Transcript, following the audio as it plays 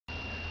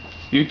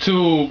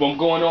YouTube, I'm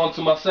going on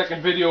to my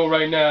second video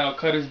right now,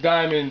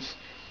 Cutasdiamondz.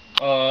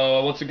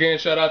 Once again,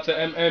 shout out to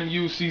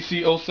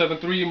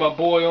MMUCC073, my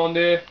boy on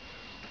there.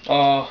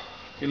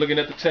 You're looking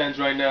at the 10s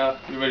right now,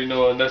 you already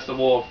know, and that's the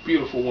wall of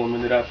beautiful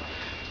woman that I've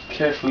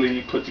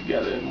carefully put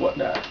together and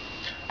whatnot.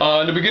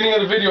 In the beginning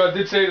of the video, I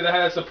did say that I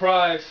had a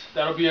surprise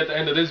that'll be at the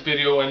end of this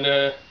video,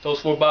 and those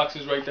 4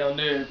 boxes right down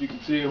there, if you can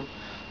see them,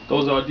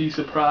 those are the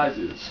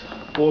surprises.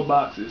 4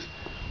 boxes,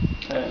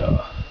 and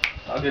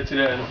I'll get to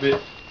that in a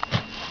bit.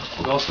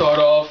 We're gonna start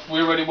off.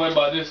 We already went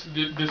by this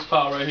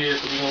pile right here,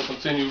 so we're gonna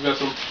continue. We got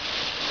some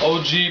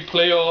OG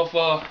playoff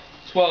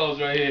 12s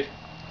right here.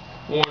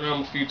 Worn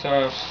them a few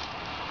times.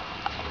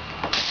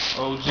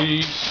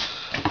 OGs.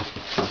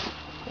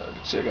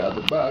 Check out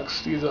the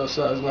box. These are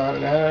size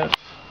 9.5.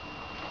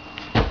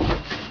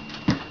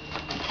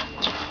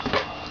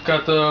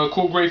 Got the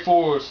cool grade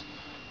 4s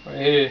right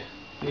here.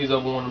 These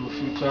I've worn them a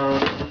few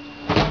times.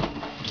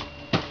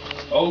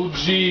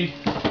 OG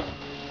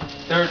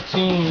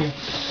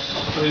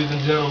 13s, ladies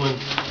and gentlemen.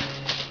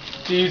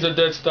 These are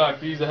dead stock.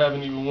 These I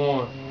haven't even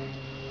worn.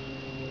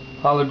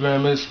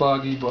 Hologram is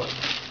foggy, but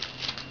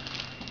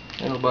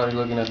ain't nobody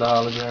looking at the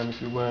hologram if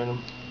you're wearing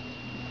them.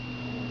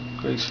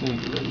 Great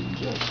sneaker, ladies and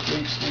gents.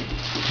 Great sneaker.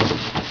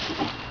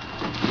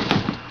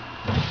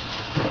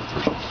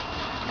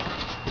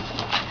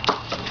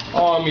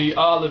 Army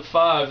Olive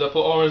 5s. I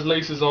put orange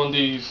laces on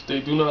these. They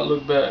do not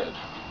look bad.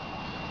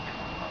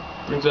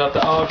 Brings out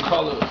the odd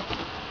color.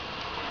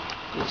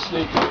 Good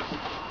sneaker.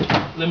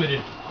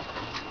 Limited.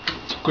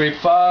 Grade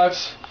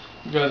 5s.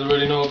 You guys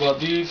already know about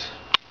these.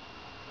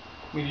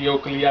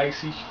 Mediocrely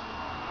icy.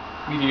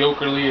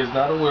 Mediocrely is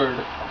not a word.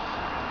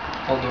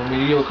 Although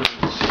mediocre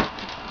is.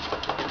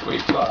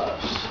 Grade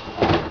 5s.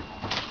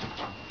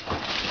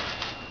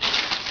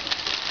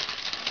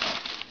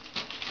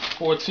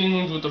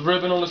 '14s with the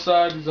ribbon on the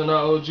side. These are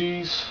not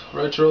OGs.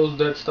 Retros,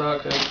 dead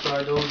stock. Haven't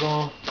tried those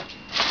on.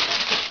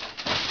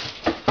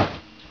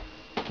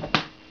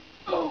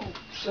 Oh,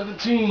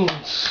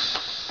 17s.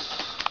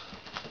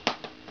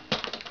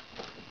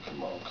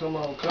 Come on, come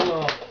on, come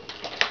on.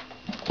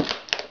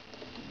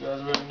 You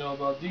guys already know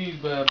about these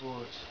bad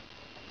boys.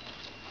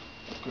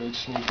 Great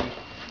sneaker.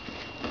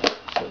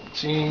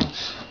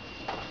 17s.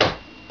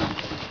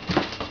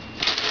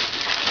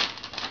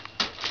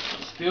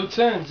 Still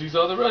 10s. These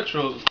are the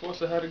retros. Of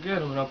course I had to get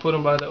them, and I put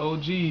them by the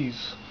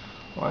OGs.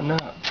 Why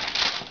not?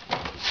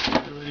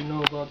 You already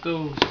know about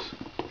those.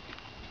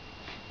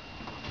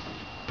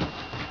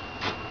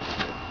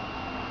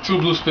 True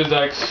Blue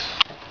Spizikes.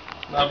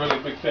 Not really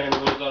a big fan of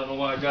those. I don't know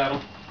why I got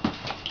them.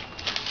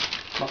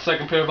 My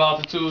second pair of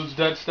altitudes,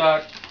 dead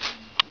stock.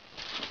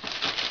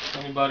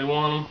 Anybody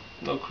want them?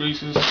 No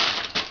creases.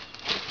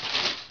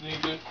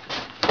 Sneaker.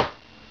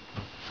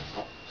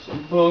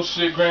 Some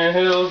bullshit Grand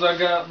Hills I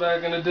got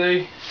back in the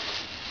day.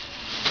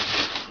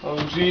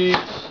 OGs.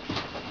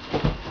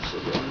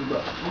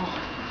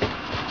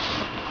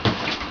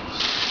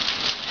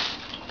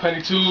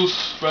 Penny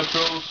 2s,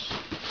 retros.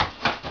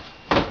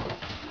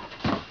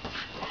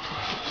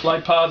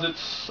 Light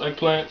posits,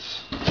 eggplants.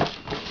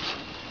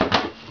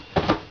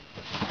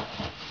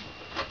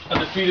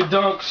 Undefeated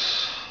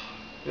dunks.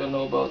 Y'all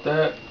know about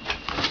that.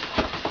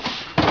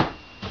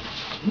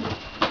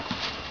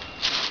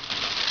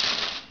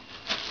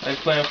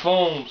 Eggplant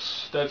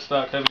foams, dead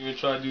stock. Haven't even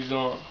tried these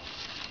on.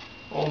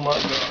 Oh my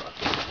god.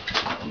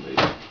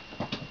 Amazing.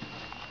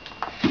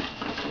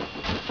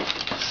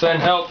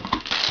 Send help.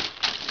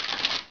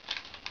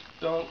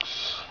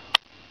 Dunks.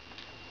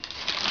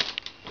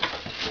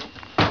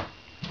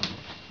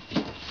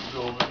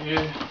 Go over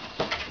here.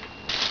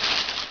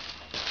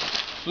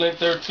 Flint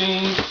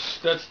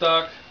 13s, dead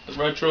stock. The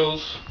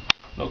retros.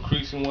 No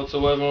creasing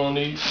whatsoever on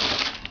these.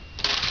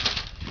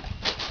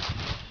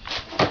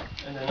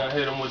 And then I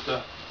hit them with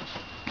the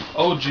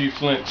OG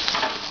Flints.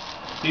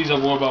 These I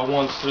wore about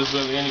once. There's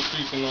barely any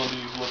creasing on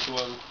these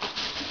whatsoever.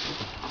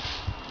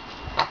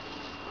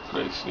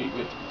 Great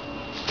sneaker.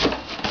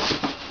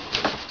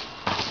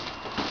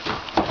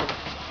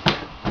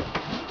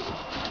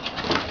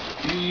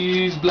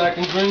 These black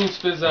and green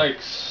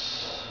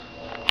Spizikes.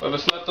 Whoever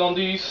slept on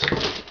these,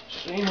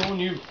 shame on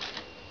you.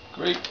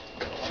 Great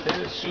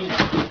pair of shoes.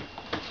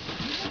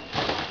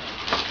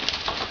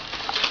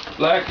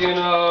 Black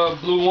and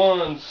blue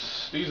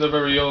ones. These are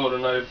very old,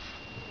 and I've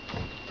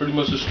pretty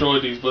much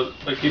destroyed these, but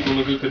I keep them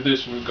in good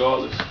condition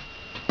regardless.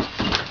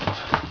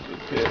 Good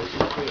pair,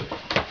 good pair.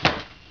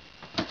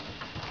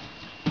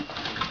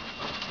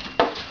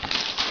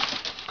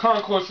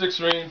 Concord 6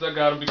 rings, I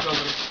got them because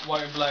of the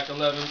white and black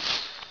 11s.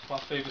 My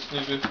favorite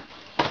sneaker.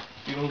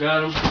 If you don't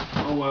got them,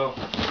 oh well.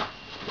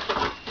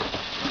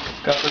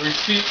 Got the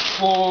receipt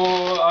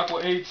for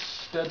Aqua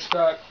 8s, dead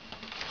stock.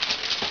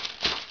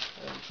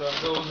 Haven't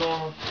tried those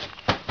on.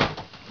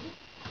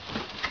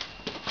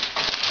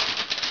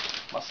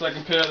 My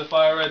second pair of the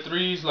Fire Red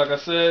 3s, like I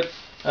said.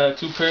 I had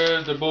 2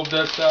 pairs, they're both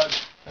dead stock.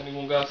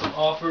 Anyone got some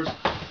offers?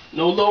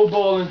 No low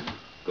balling.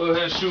 Go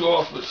ahead, shoot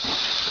offers.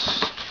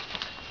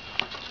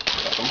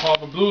 Got some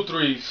Harbor Blue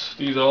 3s.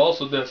 These are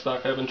also dead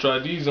stock. Haven't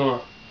tried these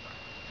on.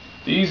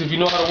 These, if you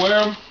know how to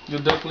wear them,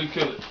 you'll definitely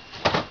kill it.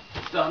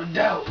 Without a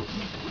doubt.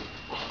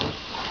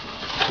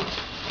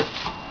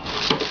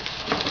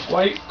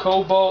 White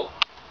Cobalt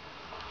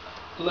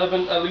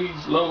 11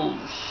 LEs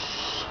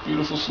lows.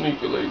 Beautiful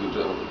sneaker, ladies and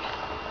gentlemen.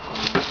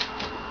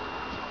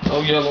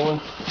 No yellowing.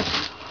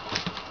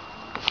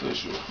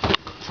 Official.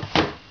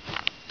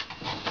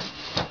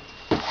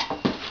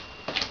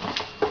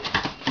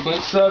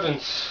 Flint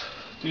 7s.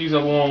 These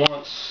I worn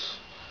once.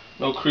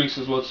 No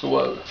creases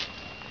whatsoever.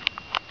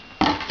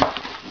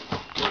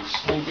 Good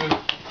sneaker.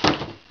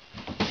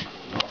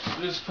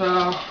 This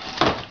pal.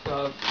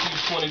 Got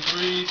these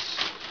 23s.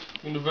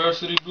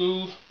 University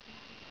blue.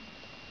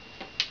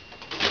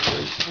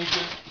 Great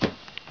sneaker.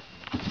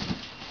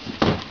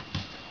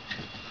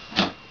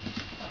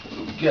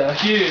 What we got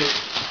here?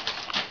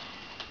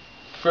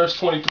 First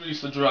 23s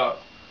to drop.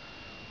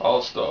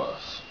 All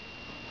stars.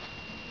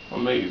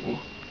 Amazing.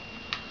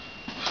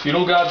 If you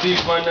don't got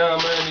these right now,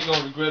 man, you're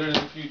gonna regret it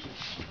in the future.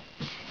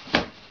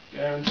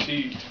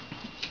 Guaranteed.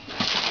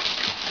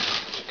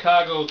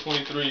 Chicago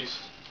 23s.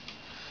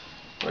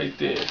 Right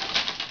there.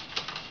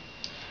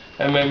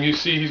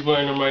 MMUC, he's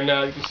wearing them right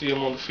now. You can see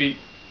him on the feet.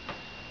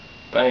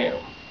 Bam.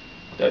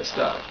 That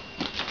stock.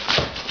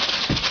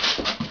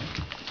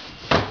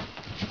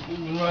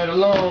 Moving right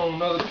along.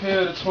 Another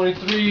pair of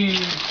 23s.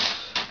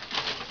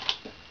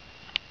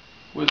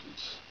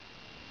 Wizards.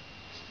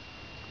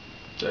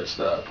 That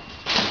stock.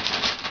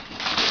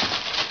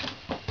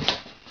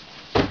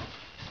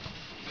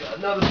 Got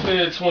another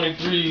pair of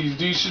 23s.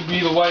 These should be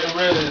the white and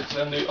reds,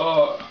 and they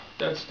are.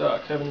 That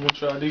stock. Haven't even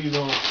tried these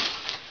on.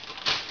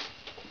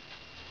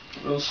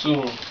 Real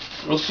soon.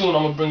 Real soon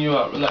I'm gonna bring you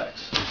out.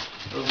 Relax.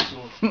 Real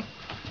soon.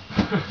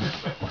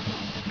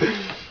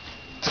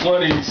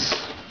 20s.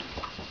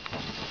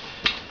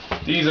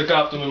 These I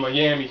got them in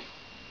Miami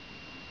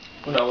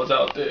when I was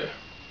out there.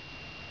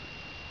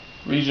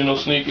 Regional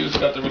sneakers.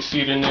 Got the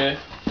receipt in there.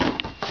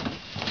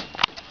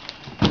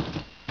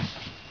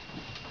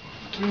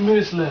 3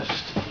 minutes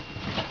left.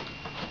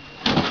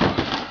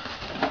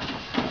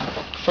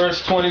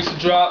 First 20s to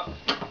drop.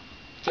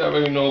 I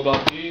already know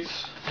about these.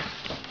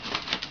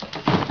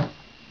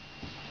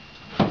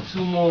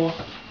 2 more.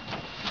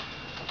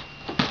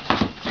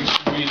 These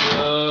should be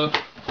the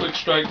Quick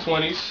Strike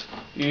 20s.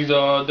 These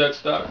are dead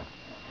stock.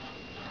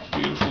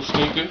 Beautiful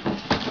sneaker.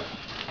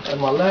 And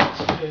my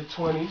last pair of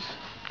 20s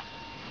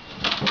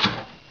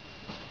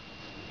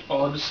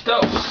are the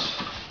Stealths.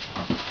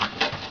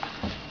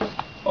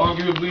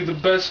 Arguably the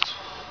best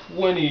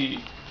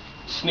Winnie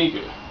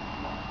sneaker.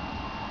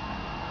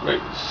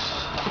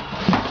 Greatest.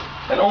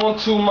 And on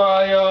to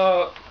my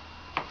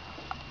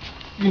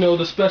you know,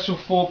 the special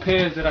 4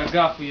 pairs that I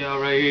got for y'all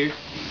right here.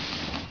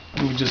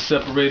 Let me just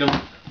separate them.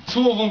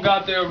 2 of them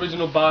got their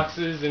original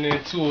boxes, and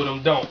then 2 of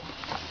them don't.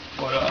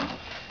 But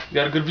you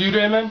got a good view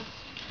there, man?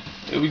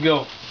 Here we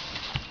go.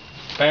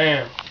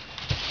 Bam.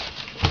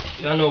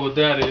 Y'all know what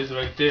that is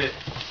right there.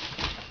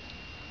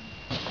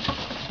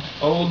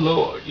 Oh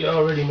Lord, y'all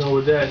already know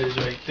what that is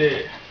right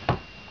there.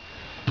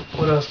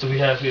 What else do we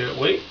have here?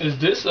 Wait, is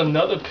this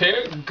another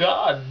pair?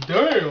 God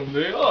damn,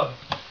 they are.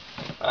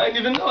 I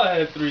didn't even know I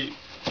had 3.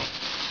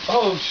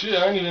 Oh shit,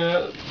 I ain't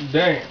even.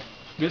 Damn.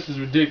 This is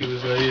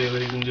ridiculous right here,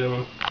 ladies and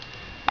gentlemen.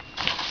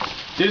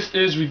 This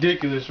is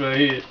ridiculous right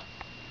here.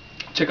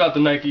 Check out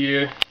the Nike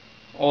Air.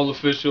 All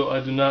official.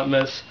 I do not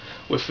mess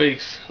with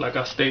fakes, like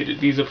I stated.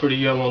 These are pretty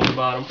yellow on the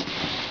bottom.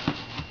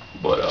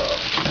 But,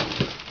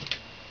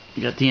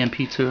 you got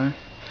DMP too, right?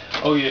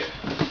 Oh yeah.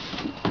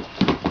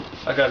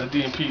 I got the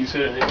DMPs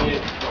here.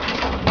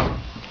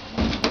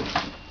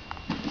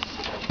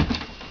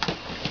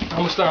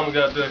 How much time we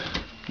got there?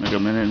 Like a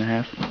minute and a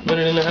half.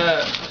 Minute and a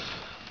half.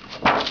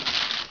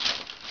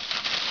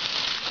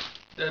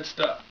 That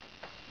stop.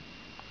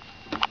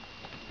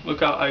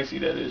 Look how icy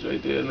that is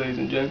right there, ladies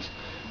and gents.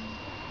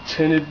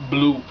 Tinted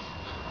blue.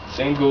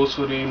 Same goes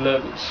for the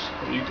 11s.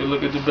 You can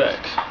look at the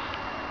back.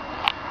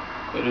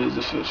 It is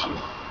official.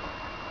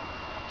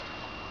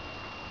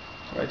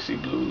 Icy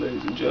blue,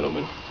 ladies and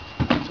gentlemen.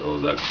 So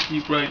I can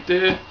keep right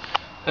there.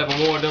 Haven't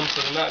worn them,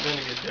 so they're not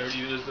gonna get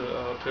dirty. There's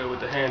a pair with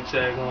the hand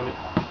tag on it.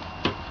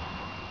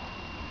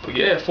 But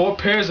yeah, 4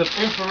 pairs of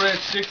infrared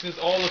 6s,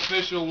 all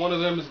official. One of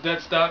them is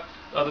dead stock.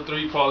 The other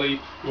 3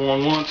 probably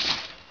worn once.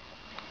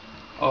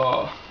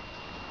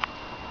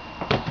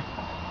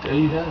 There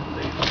you have it,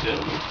 ladies and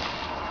gentlemen.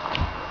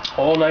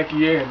 All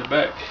Nike Air in the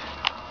back.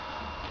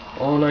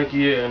 All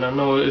Nike Air. And I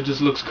know it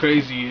just looks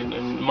crazy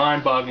and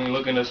mind-boggling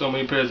looking at so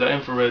many pairs of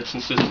infrared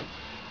since there's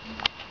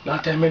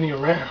not that many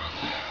around.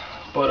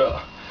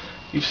 But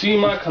you've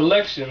seen my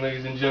collection,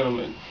 ladies and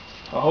gentlemen.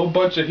 A whole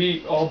bunch of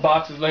heat, all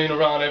boxes laying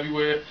around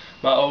everywhere.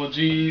 My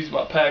OGs,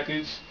 my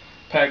packages,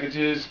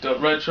 the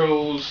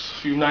retros, a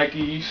few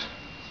Nikes,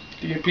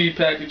 DMP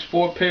package,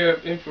 4 pair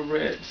of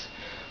infrareds,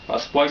 my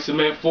Spice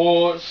Cement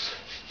 4s.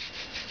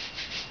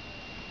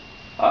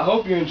 I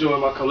hope you enjoy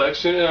my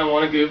collection, and I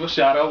want to give a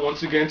shout out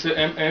once again to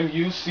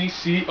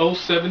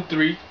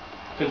MMUCC073,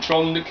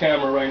 controlling the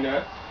camera right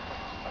now.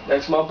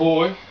 That's my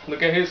boy.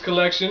 Look at his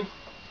collection.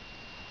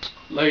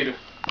 Later.